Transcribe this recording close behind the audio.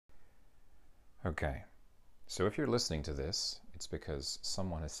Okay, so if you're listening to this, it's because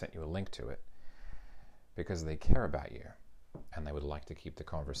someone has sent you a link to it because they care about you and they would like to keep the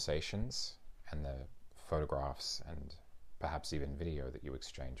conversations and the photographs and perhaps even video that you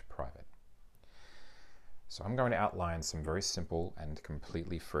exchange private. So I'm going to outline some very simple and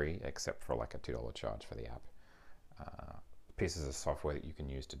completely free, except for like a $2 charge for the app, pieces of software that you can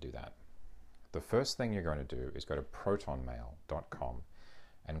use to do that. The first thing you're going to do is go to protonmail.com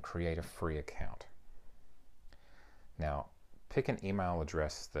and create a free account. Now, pick an email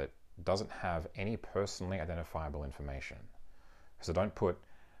address that doesn't have any personally identifiable information. So don't put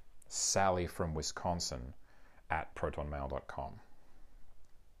Sally from Wisconsin at protonmail.com.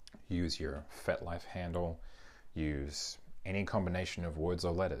 Use your FetLife handle, use any combination of words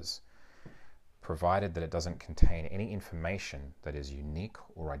or letters, provided that it doesn't contain any information that is unique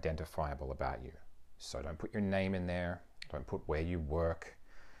or identifiable about you. So don't put your name in there, don't put where you work,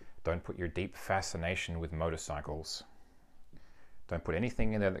 don't put your deep fascination with motorcycles, don't put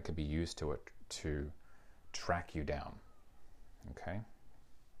anything in there that could be used to track you down, okay?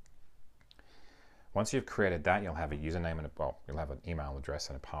 Once you've created that, you'll have a username and you'll have an email address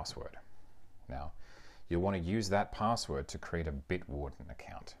and a password. Now, you'll want to use that password to create a Bitwarden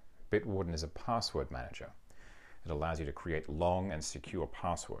account. Bitwarden is a password manager. It allows you to create long and secure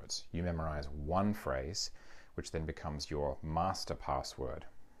passwords. You memorize one phrase, which then becomes your master password,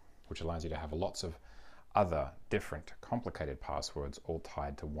 which allows you to have lots of other different complicated passwords all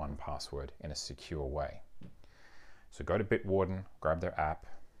tied to one password in a secure way. So go to Bitwarden, grab their app,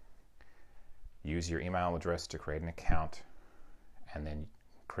 use your email address to create an account, and then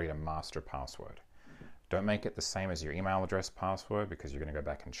create a master password. Don't make it the same as your email address password because you're going to go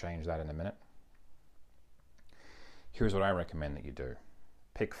back and change that in a minute. Here's what I recommend that you do.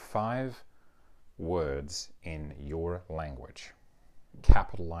 Pick 5 words in your language.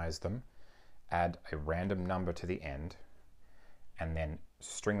 Capitalize them, add a random number to the end, and then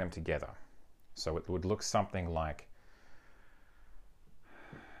string them together. So it would look something like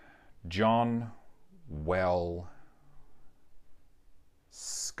John, well,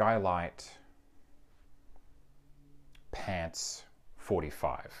 skylight, pants,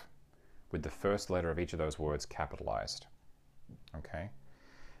 45, with the first letter of each of those words capitalized. Okay?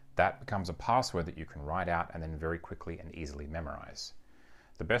 That becomes a password that you can write out and then very quickly and easily memorize.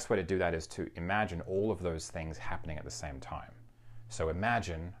 The best way to do that is to imagine all of those things happening at the same time. So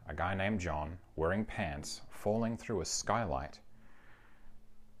imagine a guy named John wearing pants, falling through a skylight.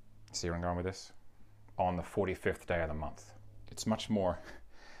 See where I'm going with this? On the 45th day of the month. It's much more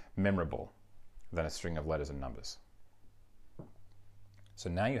memorable than a string of letters and numbers. So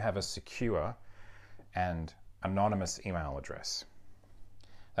now you have a secure and anonymous email address.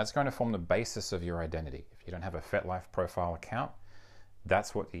 That's going to form the basis of your identity. If you don't have a FetLife profile account,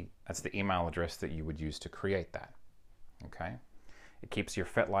 that's the email address that you would use to create that. Okay? It keeps your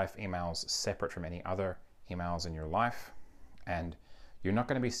FetLife emails separate from any other emails in your life, and you're not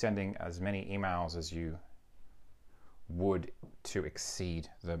going to be sending as many emails as you would to exceed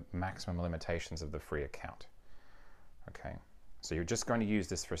the maximum limitations of the free account. Okay? So you're just going to use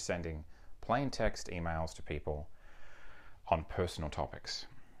this for sending plain text emails to people on personal topics.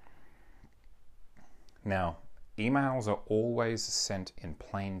 Now, emails are always sent in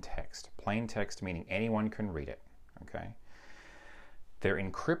plain text. Plain text meaning anyone can read it. Okay? They're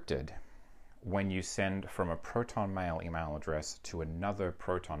encrypted when you send from a ProtonMail email address to another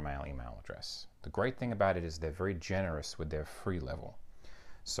ProtonMail email address. The great thing about it is they're very generous with their free level.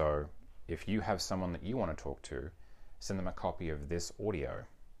 So if you have someone that you want to talk to, send them a copy of this audio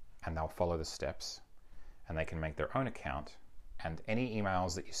and they'll follow the steps and they can make their own account, and any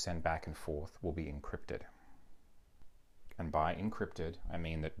emails that you send back and forth will be encrypted. And by encrypted, I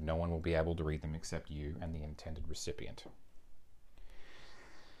mean that no one will be able to read them except you and the intended recipient.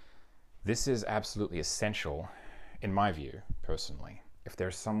 This is absolutely essential, in my view, personally, if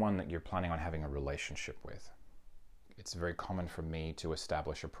there's someone that you're planning on having a relationship with. It's very common for me to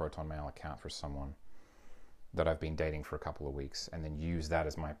establish a ProtonMail account for someone that I've been dating for a couple of weeks and then use that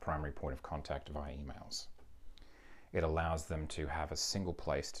as my primary point of contact via emails. It allows them to have a single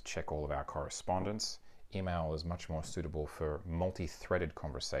place to check all of our correspondence. Email is much more suitable for multi-threaded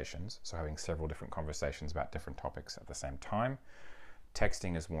conversations, so having several different conversations about different topics at the same time.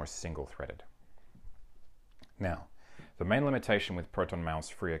 Texting is more single-threaded. Now, the main limitation with ProtonMail's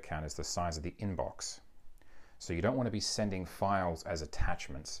free account is the size of the inbox. So you don't want to be sending files as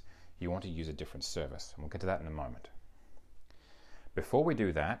attachments. You want to use a different service, and we'll get to that in a moment. Before we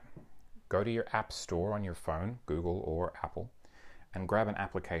do that, go to your app store on your phone, Google or Apple, and grab an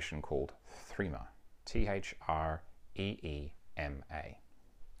application called Threema, Threema.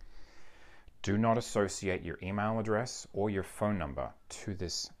 Do not associate your email address or your phone number to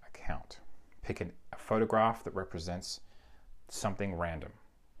this account. Pick a photograph that represents something random.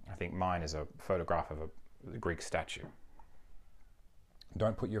 I think mine is a photograph of a Greek statue.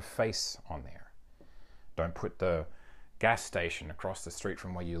 Don't put your face on there. Don't put the gas station across the street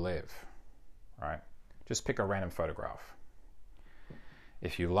from where you live, right? Just pick a random photograph.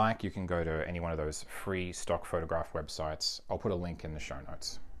 If you like, you can go to any one of those free stock photograph websites. I'll put a link in the show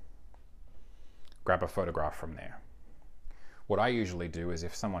notes. Grab a photograph from there. What I usually do is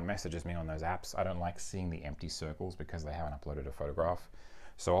if someone messages me on those apps, I don't like seeing the empty circles because they haven't uploaded a photograph.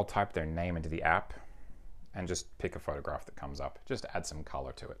 So I'll type their name into the app and just pick a photograph that comes up. Just add some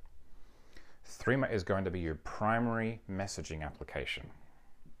color to it. Threema is going to be your primary messaging application.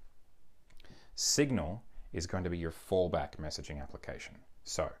 Signal is going to be your fallback messaging application.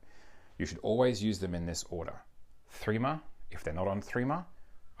 So you should always use them in this order. Threema, if they're not on Threema,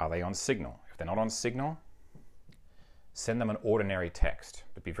 are they on Signal? If they're not on Signal, send them an ordinary text,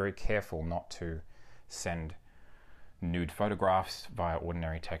 but be very careful not to send nude photographs via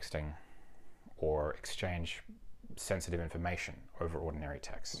ordinary texting or exchange sensitive information over ordinary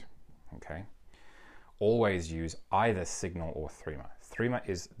text. Okay? Always use either Signal or Threema. Threema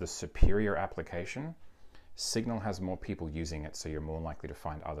is the superior application. Signal has more people using it, so you're more likely to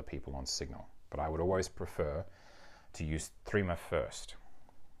find other people on Signal. But I would always prefer to use Threema first.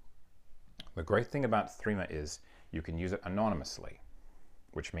 The great thing about Threema is you can use it anonymously,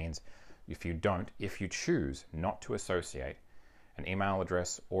 which means if you choose not to associate an email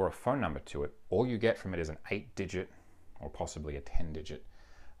address or a phone number to it, all you get from it is an 8-digit or possibly a 10-digit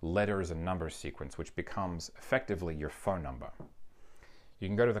letters and numbers sequence, which becomes effectively your phone number. You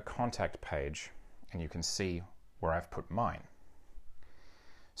can go to the contact page and you can see where I've put mine.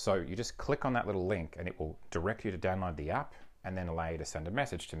 So you just click on that little link and it will direct you to download the app and then allow you to send a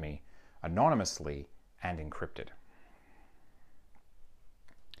message to me anonymously and encrypted.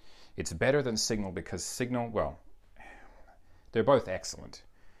 It's better than Signal because Signal, well, they're both excellent,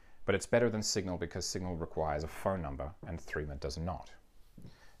 but it's better than Signal because Signal requires a phone number and Threema does not.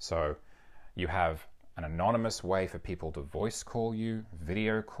 So you have an anonymous way for people to voice call you,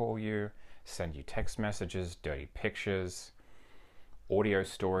 video call you, send you text messages, dirty pictures, audio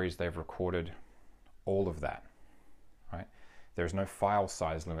stories they've recorded, all of that, right? There's no file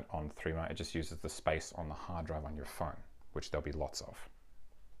size limit on Threema. It just uses the space on the hard drive on your phone, which there'll be lots of.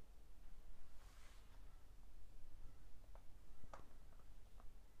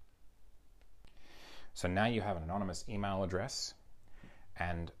 So now you have an anonymous email address,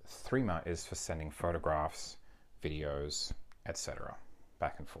 and Threema is for sending photographs, videos, etc.,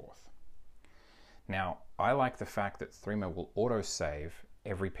 back and forth. Now, I like the fact that Threema will autosave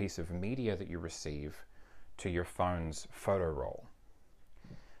every piece of media that you receive to your phone's photo roll.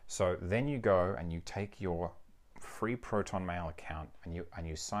 So then you go and you take your free Proton Mail account and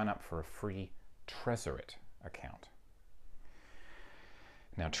you sign up for a free Tresorit account.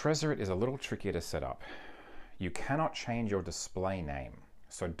 Now, Tresorit is a little trickier to set up. You cannot change your display name,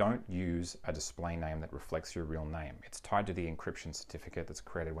 so don't use a display name that reflects your real name. It's tied to the encryption certificate that's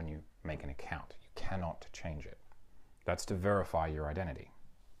created when you make an account. You cannot change it. That's to verify your identity.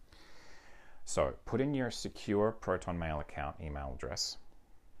 So put in your secure Proton Mail account email address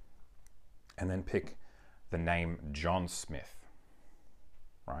and then pick the name John Smith,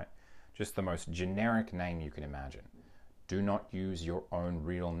 right? Just the most generic name you can imagine. Do not use your own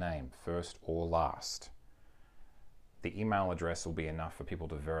real name, first or last. The email address will be enough for people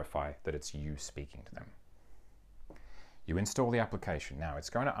to verify that it's you speaking to them. You install the application. Now, it's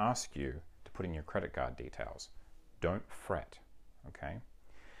going to ask you to put in your credit card details. Don't fret, okay?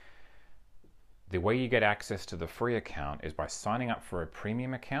 The way you get access to the free account is by signing up for a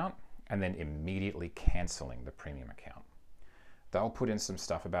premium account and then immediately canceling the premium account. They'll put in some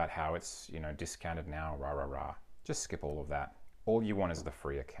stuff about how it's, discounted now, rah, rah, rah. Just skip all of that. All you want is the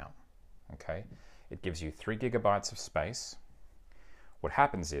free account, okay? It gives you 3 gigabytes of space. What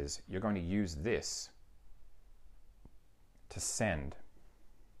happens is you're going to use this to send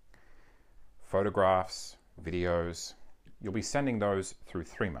photographs, videos. You'll be sending those through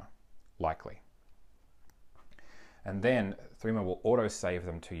Threema, likely. And then Threema will auto-save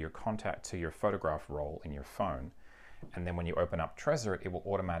them to your photograph roll in your phone. And then when you open up Tresorit, it will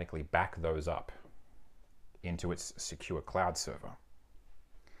automatically back those up into its secure cloud server.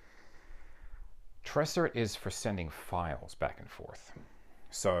 Tresorit is for sending files back and forth.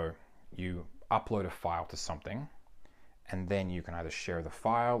 So you upload a file to something, and then you can either share the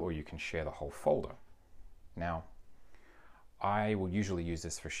file or you can share the whole folder. Now, I will usually use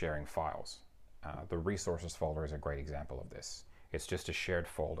this for sharing files. The resources folder is a great example of this. It's just a shared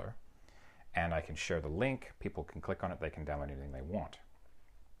folder, and I can share the link. People can click on it, they can download anything they want.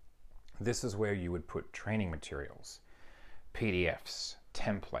 This is where you would put training materials, PDFs,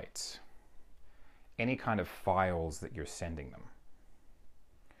 templates, any kind of files that you're sending them.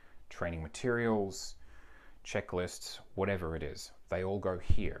 Training materials, checklists, whatever it is, they all go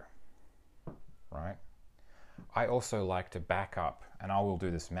here, right? I also like to back up, and I will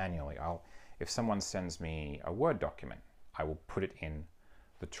do this manually. If someone sends me a Word document, I will put it in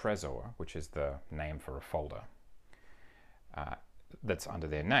the Trezor, which is the name for a folder that's under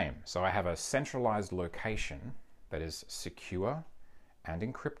their name. So I have a centralized location that is secure and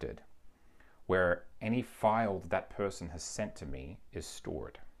encrypted, where any file that person has sent to me is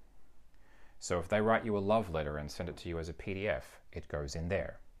stored. So if they write you a love letter and send it to you as a PDF, it goes in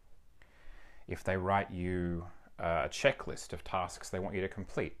there. If they write you a checklist of tasks they want you to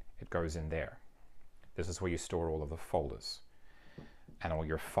complete, it goes in there. This is where you store all of the folders and all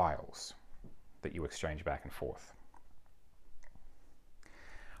your files that you exchange back and forth.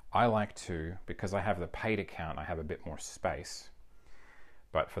 I like to, because I have the paid account, I have a bit more space,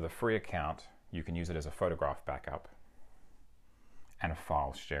 but for the free account, you can use it as a photograph backup and a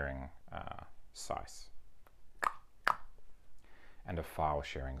file sharing size and a file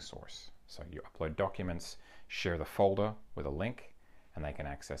sharing source. So you upload documents, share the folder with a link, and they can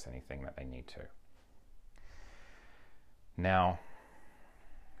access anything that they need to. Now,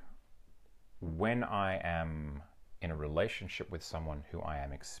 when I am in a relationship with someone who I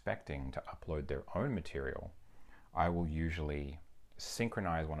am expecting to upload their own material, I will usually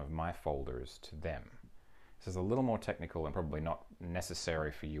synchronize one of my folders to them. This is a little more technical and probably not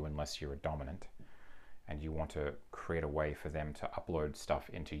necessary for you unless you're a dominant and you want to create a way for them to upload stuff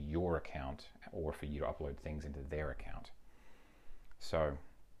into your account or for you to upload things into their account. So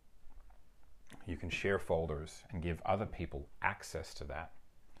you can share folders and give other people access to that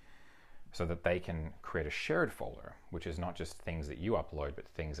so that they can create a shared folder, which is not just things that you upload, but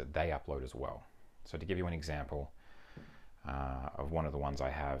things that they upload as well. So to give you an example of one of the ones I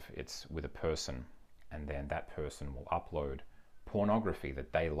have, it's with a person, and then that person will upload pornography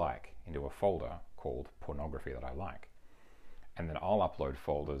that they like into a folder called pornography that I like. And then I'll upload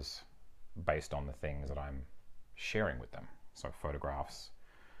folders based on the things that I'm sharing with them. So photographs,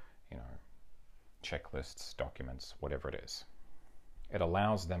 checklists, documents, whatever it is. It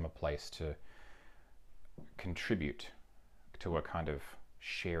allows them a place to contribute to a kind of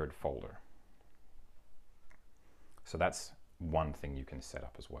shared folder. So that's one thing you can set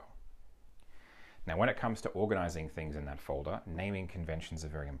up as well. Now, when it comes to organizing things in that folder, naming conventions are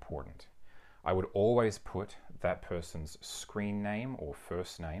very important. I would always put that person's screen name or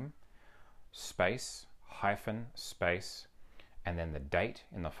first name, space, hyphen, space, and then the date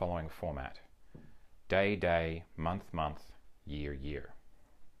in the following format. Day, day, month, month, year, year.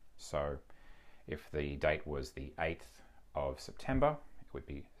 So if the date was the 8th of September, it would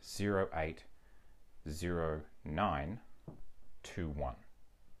be 080921.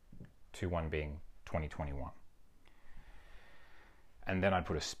 21 being 2021. And then I'd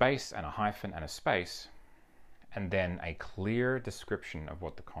put a space and a hyphen and a space, and then a clear description of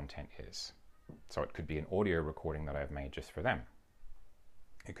what the content is. So it could be an audio recording that I've made just for them.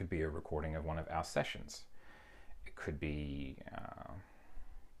 It could be a recording of one of our sessions. It could be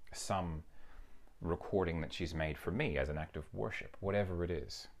some recording that she's made for me as an act of worship, whatever it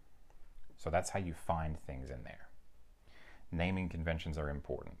is. So that's how you find things in there. Naming conventions are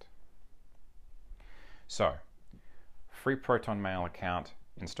important. So, free ProtonMail account,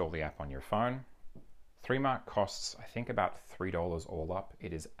 install the app on your phone. Threema costs, I think, about $3 all up.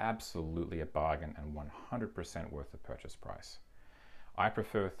 It is absolutely a bargain and 100% worth the purchase price. I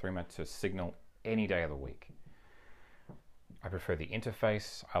prefer Threema to Signal any day of the week. I prefer the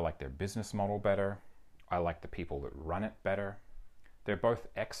interface. I like their business model better. I like the people that run it better. They're both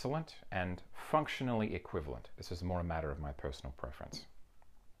excellent and functionally equivalent. This is more a matter of my personal preference.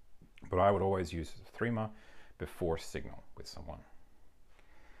 But I would always use Threema before Signal with someone.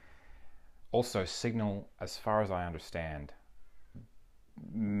 Also, Signal, as far as I understand,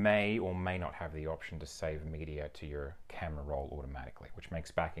 may or may not have the option to save media to your camera roll automatically, which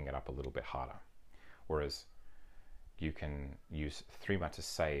makes backing it up a little bit harder. Whereas you can use Threema to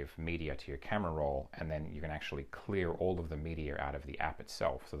save media to your camera roll, and then you can actually clear all of the media out of the app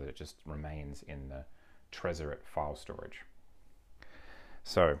itself so that it just remains in the Trezor file storage.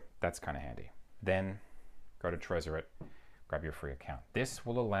 So that's kind of handy. Then go to Trezor, grab your free account. This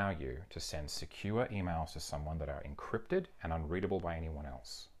will allow you to send secure emails to someone that are encrypted and unreadable by anyone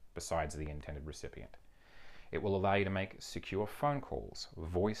else besides the intended recipient. It will allow you to make secure phone calls,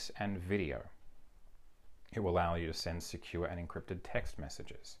 voice and video. It will allow you to send secure and encrypted text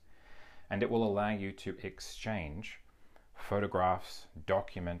messages. and it will allow you to exchange photographs,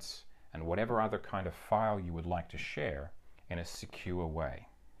 documents, and whatever other kind of file you would like to share in a secure way.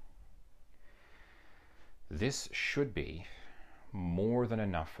 This should be more than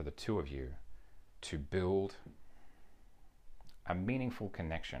enough for the two of you to build a meaningful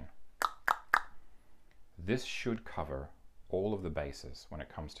connection. This should cover all of the bases when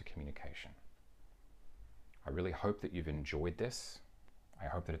it comes to communication. I really hope that you've enjoyed this. I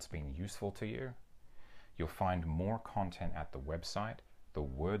hope that it's been useful to you. You'll find more content at the website,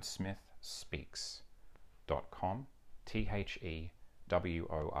 thewordsmithspeaks.com,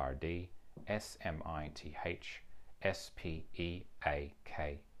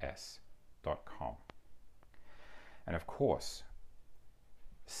 TheWordsmithSpeaks.com. And of course,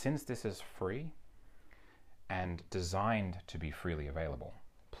 since this is free and designed to be freely available,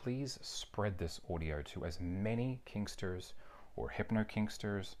 please spread this audio to as many Kinksters or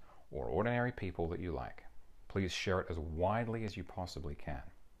Hypno-Kinksters or ordinary people that you like. Please share it as widely as you possibly can.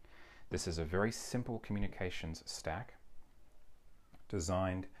 This is a very simple communications stack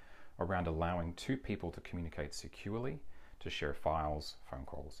designed around allowing two people to communicate securely, to share files, phone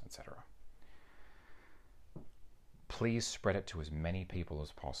calls, etc. Please spread it to as many people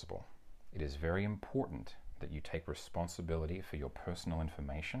as possible. It is very important that you take responsibility for your personal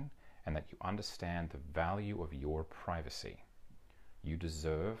information and that you understand the value of your privacy. You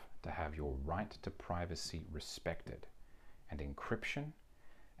deserve to have your right to privacy respected, and encryption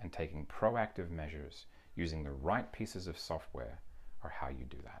and taking proactive measures using the right pieces of software are how you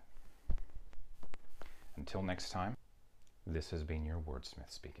do that. Until next time, this has been your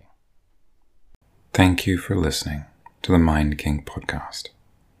Wordsmith speaking. Thank you for listening to the Mind Kink podcast.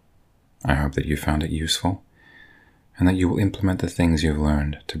 I hope that you found it useful and that you will implement the things you've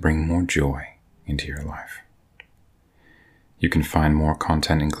learned to bring more joy into your life. You can find more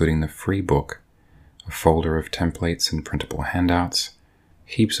content, including the free book, a folder of templates and printable handouts,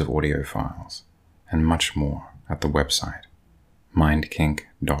 heaps of audio files, and much more at the website,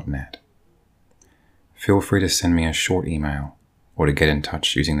 mindkink.net. Feel free to send me a short email or to get in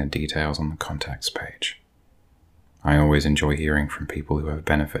touch using the details on the contacts page. I always enjoy hearing from people who have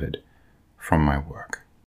benefited from my work.